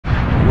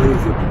Finally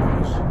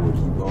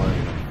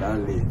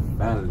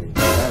back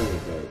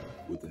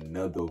with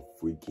another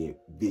freaking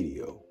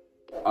video.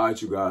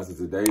 Alright, you guys, in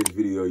today's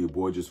video, your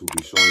boy just will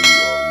be showing you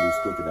a new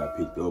script that I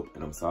picked up,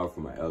 and I'm sorry for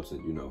my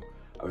absence. You know,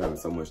 I've been having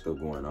so much stuff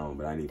going on,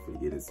 but I need to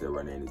get into it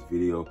right now in this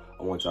video.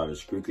 I want y'all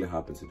to quickly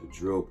hop into the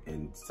drip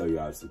and show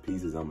y'all some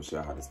pieces. I'm gonna show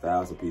you how to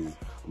style some pieces.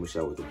 I'm gonna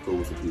show you what to put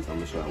with some pieces. I'm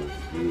gonna show you what to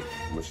get.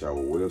 I'm gonna show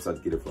you what website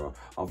to get it from.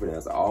 I'm gonna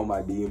answer all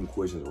my DM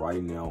questions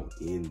right now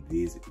in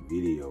this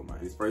video, man.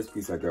 This first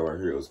piece I got right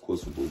here is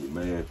course from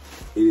BooHooMAN.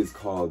 It is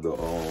called the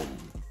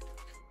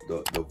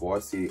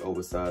varsity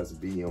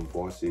oversized BM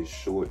varsity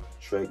short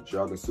track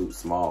jogging suit,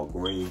 small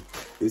green.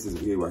 This is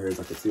here right here. It's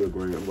like a teal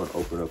green. I'm gonna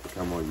open up the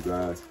camera on you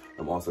guys.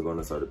 I'm also gonna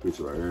insert a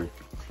picture right here.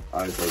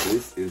 All right, so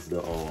this is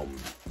the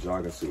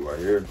jogging suit right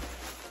here.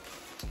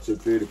 So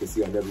clearly you can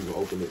see I never even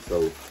opened it.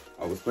 So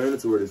I was planning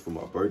to wear this for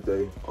my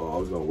birthday. I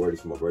was gonna wear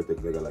this for my birthday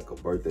because I got like a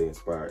birthday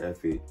inspired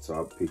outfit. So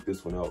I picked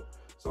this one out.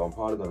 So I'm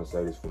probably gonna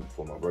say this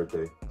for my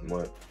birthday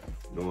month.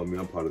 You know what I mean?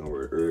 I'm probably gonna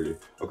wear it early.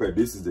 Okay,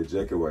 this is the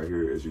jacket right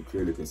here. As you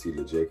clearly can see,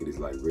 the jacket is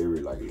like very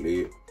like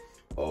lit.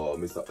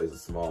 It's a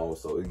small,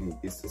 so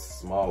it's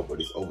small, but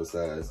it's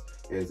oversized.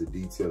 It has a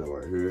detailing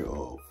right here.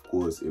 Of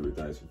course,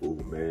 everything's from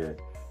BooHooMAN,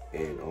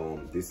 and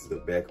this is the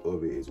back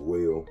of it as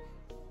well.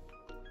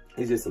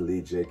 It's just a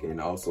lit jacket,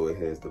 and also it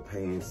has the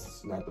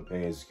pants, not the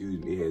pants, excuse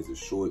me. It has the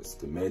shorts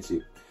to match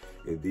it,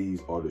 and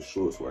these are the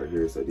shorts right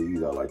here. So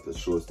these are like the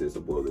shorts that's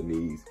above the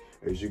knees.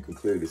 As you can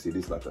clearly see,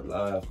 this is like a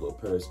live little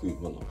pair of squeak.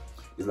 Hold on.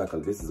 It's like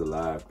this is a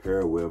live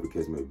pair, whatever the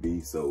case may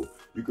be. So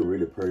you can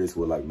really pair this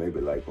with like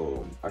maybe like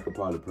I could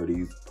probably pair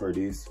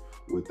this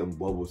with them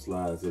bubble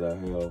slides that I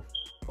have.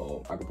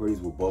 I could pair these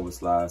with bubble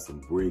slides, some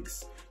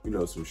bricks, you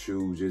know, some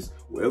shoes, just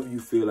wherever you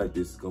feel like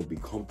this is gonna be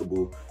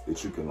comfortable,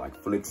 that you can like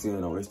flex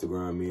in on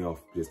Instagram,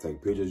 just take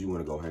pictures. You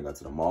wanna go hang out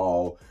to the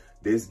mall.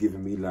 This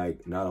giving me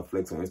like, not a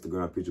flex on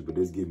Instagram picture, but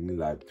this giving me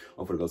like,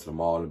 I'm finna go to the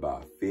mall and buy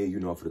a fit, you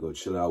know, I'm finna go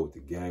chill out with the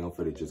gang. I'm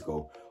finna just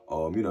go,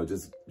 you know,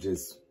 just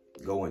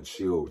go and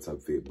chill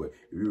type fit. But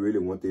if you really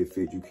want that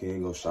fit, you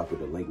can go shop at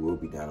the link will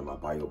be down in my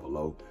bio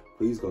below.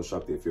 Please go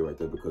shop that fit right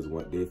there, because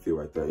that fit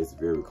right there is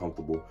very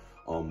comfortable.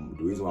 The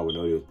reason why I would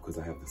know this is because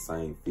I have the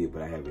same fit,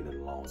 but I have it in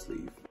a long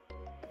sleeve.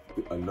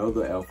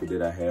 Another outfit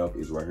that I have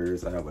is right here.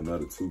 So I have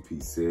another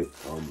two-piece set.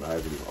 I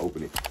haven't even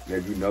opened it. Now,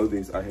 if you know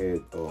this, I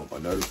had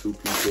another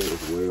two-piece set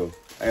as well.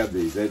 I have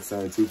the exact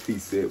same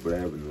two-piece set, but I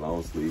have it in a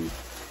long sleeve.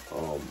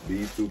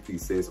 These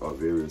two-piece sets are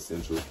very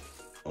essential.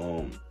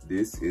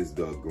 This is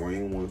the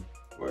green one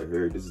right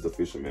here. This is the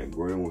FisherMan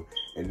green one.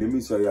 And let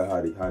me show y'all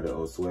how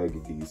to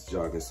swag these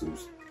jogging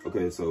suits.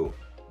 Okay, so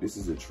this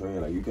is a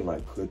trend. Like, you can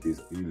like cut this.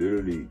 You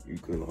literally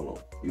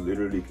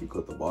can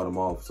cut the bottom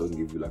off, so it can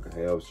give you like a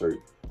half shirt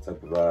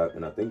type of vibe.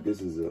 And I think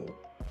this is a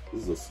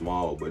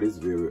small, but it's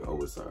very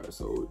oversized.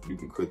 So you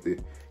can cut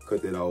that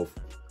off,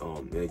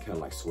 and kind of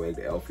like swag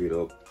the outfit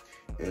up.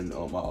 And I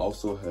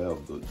also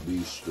have the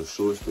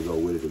shorts to go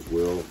with it as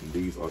well. And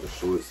these are the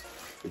shorts.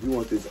 If you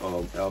want this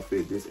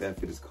outfit, this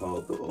outfit is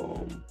called the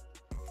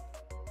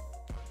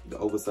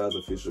oversized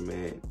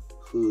FisherMan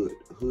hood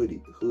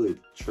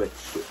track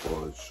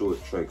or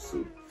short track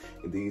suit.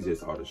 And these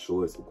just are the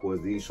shorts. Of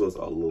course, these shorts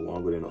are a little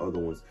longer than the other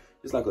ones.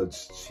 It's like a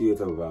chill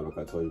type of vibe, like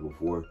I told you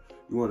before.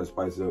 You want to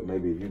spice it up.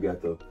 Maybe if you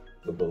got the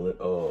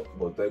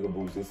Bottega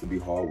boots, this would be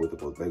hard with the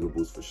Bottega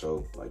boots for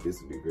sure. Like,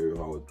 this would be very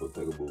hard with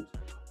Bottega boots.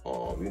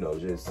 You know,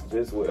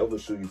 just whatever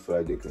shoe you feel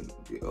like they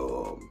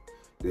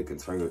can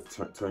turn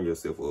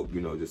yourself up,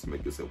 you know, just to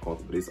make yourself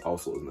comfortable. This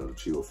also is another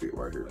chill fit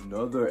right here.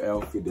 Another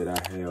outfit that I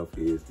have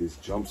is this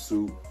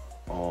jumpsuit.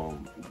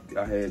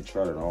 I had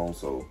tried it on,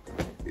 so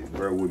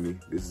bear with me.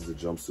 This is a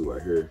jumpsuit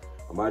right here.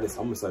 I'm gonna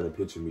send a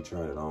picture of me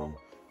trying it on.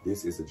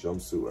 This is a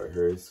jumpsuit right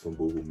here. It's from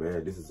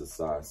BooHooMAN. This is a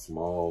size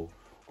small.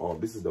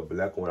 This is the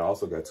black one. I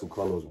also got two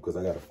colors because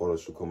I got a photo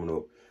shoot coming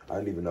up. I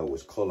didn't even know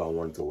which color I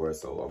wanted to wear,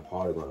 so I'm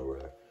probably gonna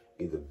wear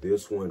either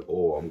this one,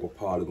 or I'm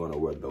probably gonna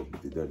wear the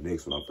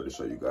next one I'm gonna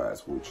show you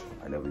guys, which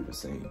I never even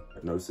seen. I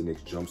noticed the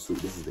next jumpsuit.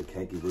 This is the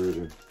khaki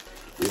version.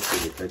 This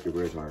is the khaki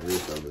version right here,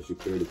 so as you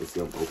clearly can see,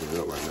 I'm opening it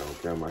up right now on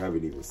camera. I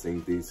haven't even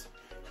seen this.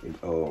 And,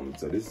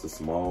 so this is a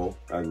small.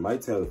 I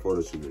might tell the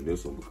photo shoot in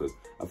this one because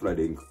I feel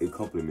like it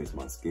complements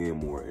my skin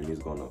more, and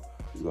it's gonna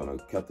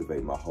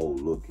captivate my whole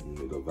look and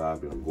the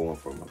vibe that I'm going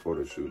for my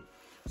photo shoot.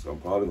 So I'm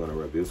probably gonna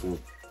wear this one.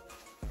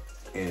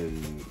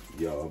 And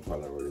yeah, I'm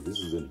probably gonna wear it. This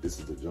is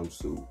the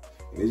jumpsuit.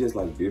 And it's just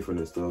like different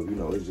and stuff, you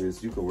know. It's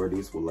just, you can wear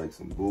this with like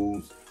some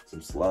boots,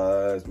 some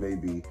slides,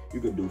 maybe. You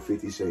can do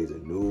 50 Shades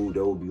of Nude,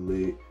 that would be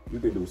lit. You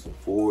can do some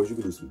 4s, you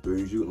can do some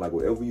 3s. You like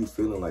whatever you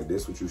feeling like,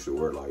 that's what you should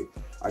wear. Like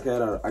I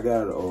got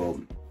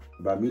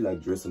by me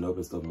like dressing up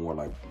and stuff more,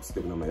 like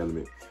stepping on my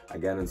element, I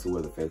got into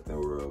the fact that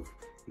we're of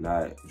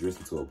not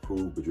dressing to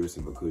approve, but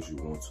dressing because you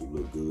want to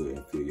look good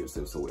and feel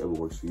yourself. So whatever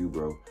works for you,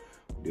 bro,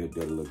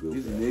 that'll look good.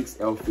 This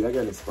next outfit, I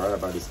got inspired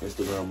by this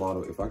Instagram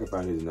model. If I can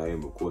find his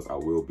name, of course, I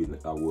will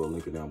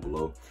link it down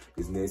below.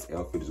 This next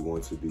outfit is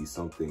going to be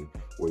something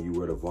where you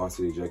wear the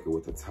varsity jacket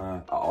with a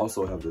tie. I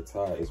also have the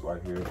tie. It's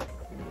right here.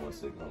 Give me 1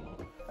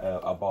 second.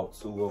 I bought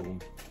 2 of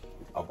them.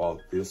 I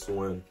bought this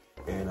one,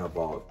 and I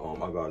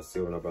got a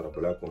silver and I got a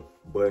black one.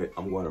 But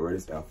I'm going to wear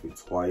this outfit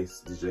twice,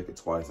 this jacket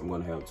twice. I'm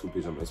going to have 2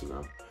 pictures on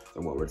Instagram. So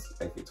I'm going to wear this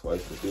outfit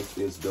twice. But this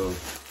is the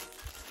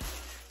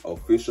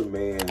official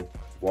man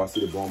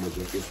varsity bomber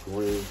jacket. It's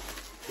green.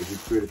 If you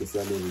critically see,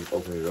 I didn't even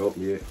open it up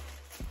yet.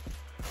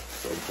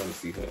 So I'm trying to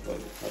see how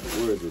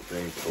the words of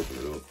things to open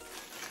it up.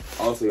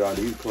 Also, y'all,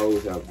 these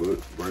clothes have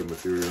great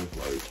material.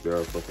 Like,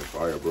 they're fucking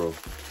fire, bro.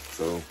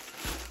 So I'm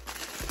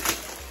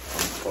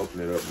just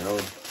opening it up now.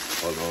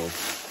 Hold on.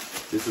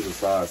 This is a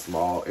size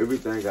small.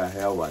 Everything I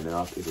have right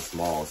now is a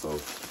small. So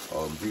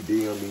if you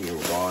DM me in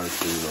regards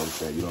to, you know what I'm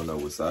saying, you don't know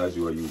what size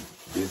you are, you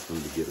this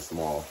one to get a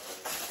small.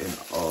 And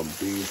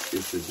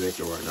it's the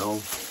jacket right now.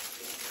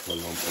 Hold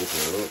on, open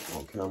it up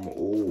on camera.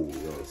 Oh,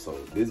 yeah. So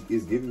this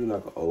is giving me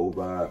like an old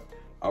vibe.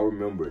 I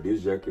remember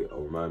this jacket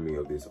remind me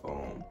of this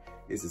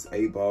it's this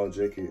 8-ball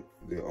jacket.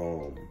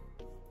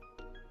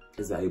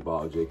 It's an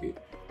 8-ball jacket.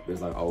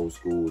 It's like old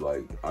school.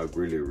 Like, I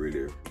really,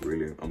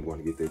 I'm going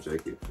to get that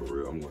jacket for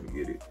real. I'm going to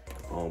get it.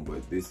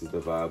 But this is the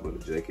vibe of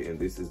the jacket, and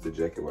this is the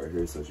jacket right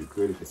here. So you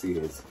clearly can see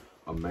it's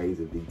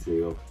amazing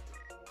detail.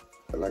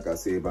 Like I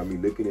said, by me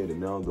looking at it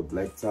now, the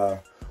black tie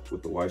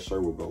with the white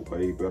shirt will go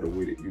way better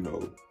with it, you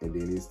know. And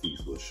then it's these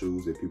little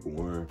shoes that people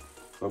wearing.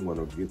 So I'm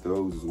gonna get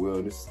those as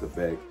well. This is the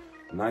back.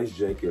 Nice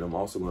jacket. I'm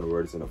also gonna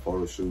wear this in a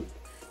photo shoot.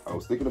 I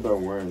was thinking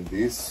about wearing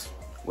this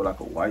with like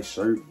a white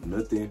shirt,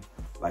 nothing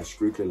like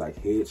strictly like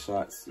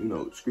headshots, you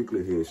know,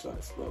 strictly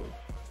headshots, bro.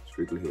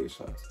 Strictly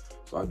headshots.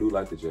 So I do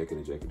like the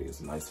jacket. The jacket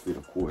is a nice fit,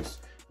 of course.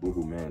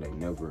 BooHooMAN, they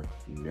never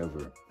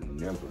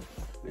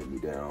let me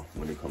down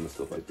when it comes to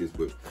stuff like this.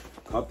 But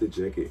cop the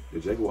jacket. The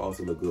jacket will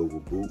also look good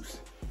with boots.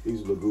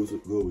 These look good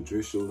with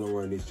dress shoes. I'm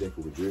wearing this jacket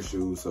with dress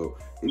shoes. So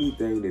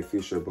anything that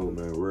fits your boat,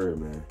 man, wear it,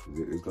 man.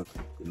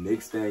 The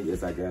next thing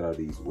is I got all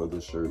these weather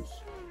shirts.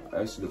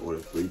 I actually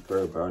ordered 3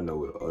 pairs, but I don't know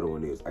what the other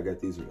one is. I got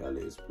these from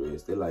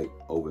AliExpress. They're like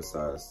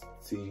oversized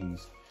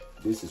tees.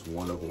 This is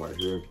one of them right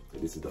here,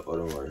 and this is the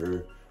other one right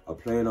here. I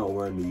plan on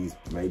wearing these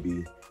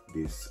maybe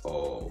this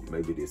fall,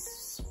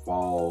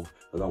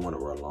 because I want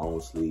to wear a long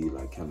sleeve,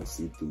 like kind of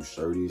see-through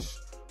shirtish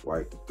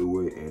right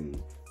through it.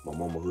 And my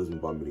mama's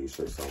husband bought me these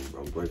shirts, so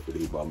I'm grateful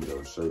that he bought me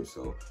those shirts.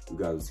 So you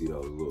guys will see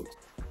those looks.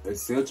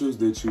 Essentials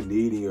that you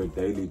need in your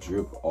daily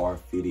drip are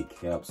fitted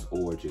caps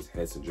or just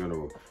hats in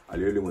general. I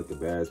literally went to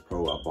Bass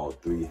Pro. I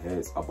bought 3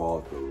 hats. I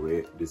bought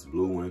this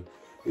blue one,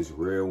 this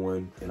red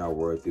one, and I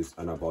bought this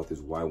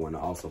white one. I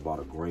also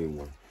bought a green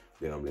one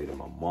that I'm letting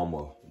my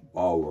mama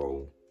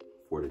borrow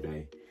for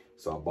today.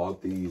 So I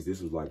bought these.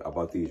 I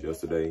bought these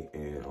yesterday,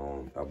 and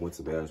I went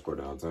to Bass Pro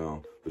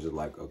downtown, which is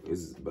like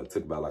it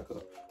took about like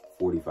a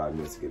 45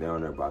 minutes to get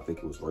down there, but I think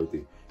it was worth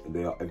it. And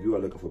if you are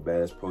looking for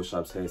Bass Pro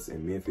Shops hats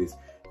in Memphis,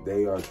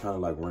 they are kind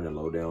of like running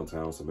low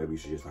downtown, so maybe you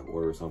should just like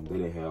order something.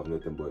 They didn't have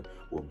nothing but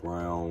with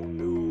brown,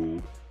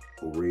 nude,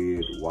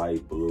 red,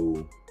 white,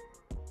 blue.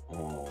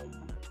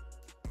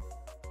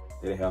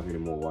 They didn't have any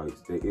more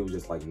whites. It was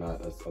just like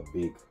not a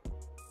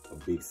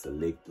big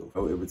selective.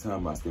 Oh, every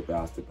time I step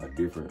out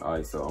different. All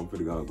right, so I'm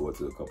pretty gonna go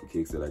into a couple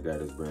kicks that I got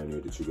that's brand new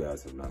that you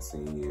guys have not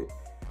seen yet.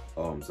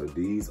 So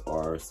these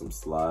are some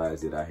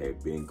slides that I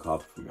had been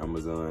copied from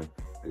Amazon.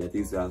 I got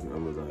these slides from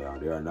Amazon, y'all.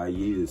 They are not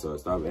Yeezys, so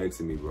stop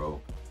asking me,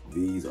 bro.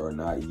 These are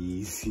not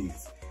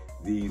Yeezys.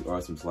 These are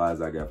some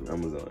slides I got from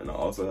Amazon. And I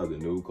also have the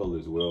nude color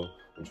as well.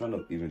 I'm trying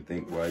to even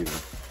think where I even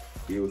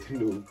deal with the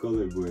nude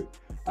color, but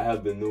I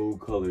have the nude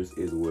colors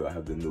as well. I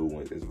have the nude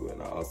ones as well.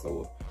 And I also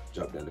will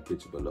drop down the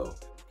picture below.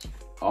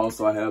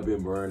 Also, I have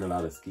been wearing a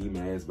lot of ski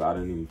masks, but I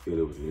didn't even feel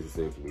it was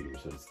necessary for me to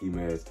show the ski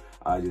masks.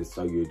 I just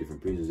show you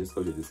different pictures. Just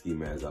go to the ski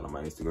masks out on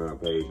my Instagram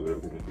page, whatever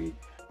it's gonna be.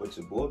 But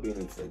your boy been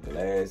into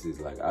glasses.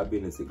 Like, I've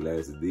been into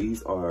glasses.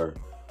 These are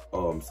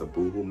some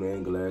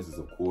BooHooMAN glasses,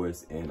 of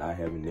course, and I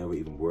haven't never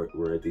even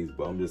wear these,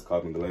 but I'm just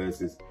copying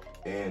glasses.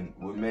 And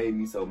what made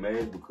me so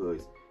mad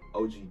because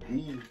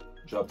OGD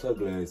dropped her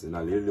glasses, and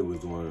I literally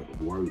was doing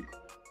work,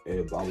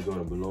 and I was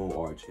doing a balloon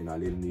arch, and I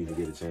didn't even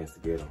get a chance to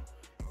get them.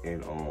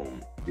 And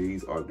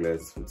these are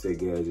glasses from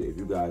Technigadgets. If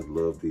you guys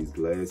love these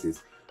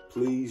glasses,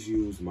 please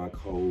use my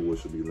code,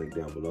 which will be linked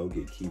down below.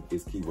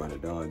 Keep running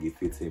down. Get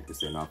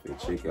 15% off at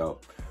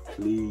checkout.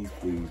 Please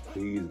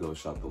go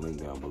shop the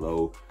link down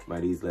below.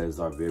 Man, these glasses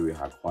are very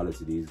high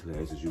quality. These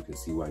glasses you can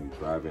see while you're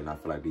driving. I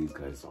feel like these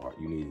glasses are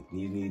you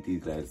need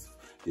these glasses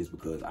just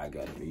because I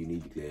got them. You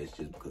need the glasses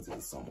just because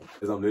it's summer.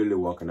 As I'm literally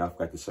walking, I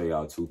forgot to show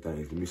y'all 2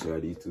 things. Let me show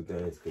y'all these 2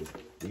 things because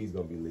these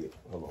gonna be lit.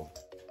 Hold on.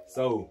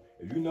 So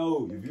if you know,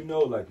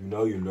 like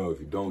you know. If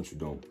you don't, you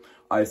don't.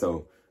 All right,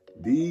 so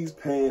these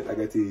pants, I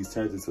got these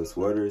turned into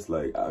sweaters.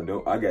 Like I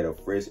got a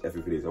fresh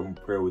effort for this. I'm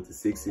prepared with the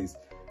 6s.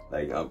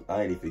 Like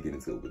I ain't even getting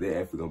into it, but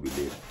they're actually gonna be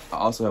lit. I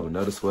also have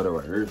another sweater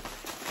right here.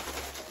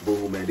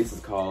 BooHooMAN, this is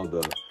called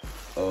the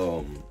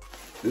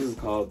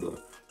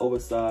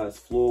oversized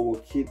floral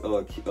kit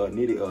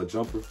knitted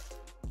jumper.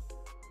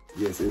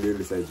 Yes, it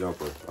literally says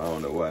jumper. I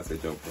don't know why I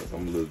said jumper. So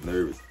I'm a little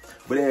nervous,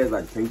 but it has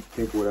like pink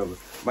or whatever.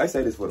 Might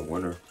say this for the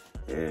winter,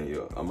 and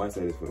yeah, I might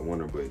say this for the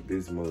winter, but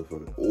this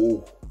motherfucker,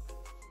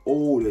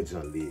 oh, that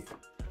junk lit.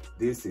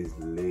 This is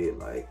lit.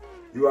 Like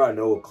You already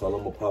know what color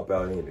I'm gonna pop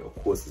out in. Of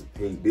course, it's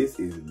pink. This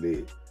is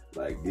lit.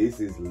 Like, this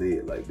is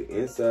lit. Like, the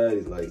inside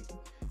is like,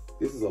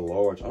 this is a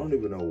large. I don't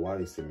even know why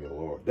they sent me a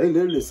large. They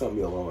literally sent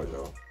me a large,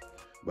 y'all.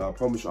 But I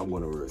promise you I'm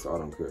gonna wear it, so I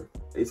don't care.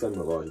 They sent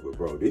me a large, but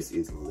bro, this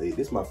is lit.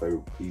 This is my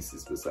favorite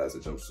pieces besides the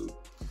jumpsuit.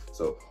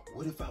 So,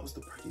 what if I was to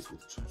purchase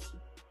with the jumpsuit?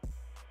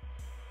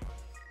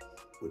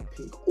 With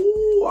pink.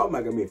 Ooh, I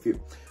might get me a fit.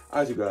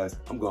 Alright, you guys,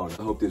 I'm gone.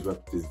 I hope this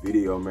wrapped this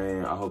video,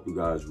 man. I hope you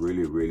guys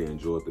really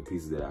enjoyed the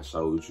pieces that I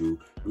showed you.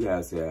 If you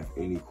guys have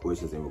any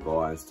questions in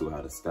regards to how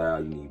to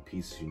style, you need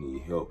pieces, you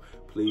need help,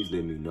 please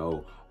let me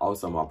know.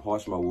 Also, my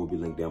Poshmark will be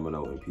linked down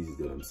below in pieces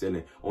that I'm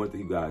selling. I want to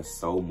thank you guys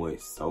so much,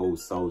 so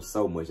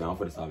much. I'm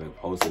gonna start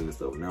posting this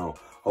stuff now,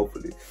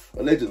 hopefully,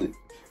 allegedly.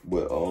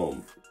 But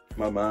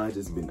my mind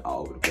just been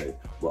all over the place.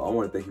 But I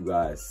want to thank you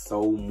guys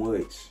so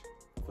much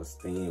for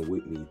staying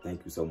with me.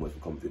 Thank you so much for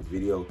coming to this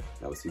video.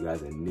 And I will see you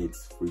guys in the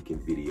next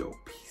freaking video.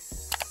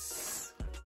 Peace.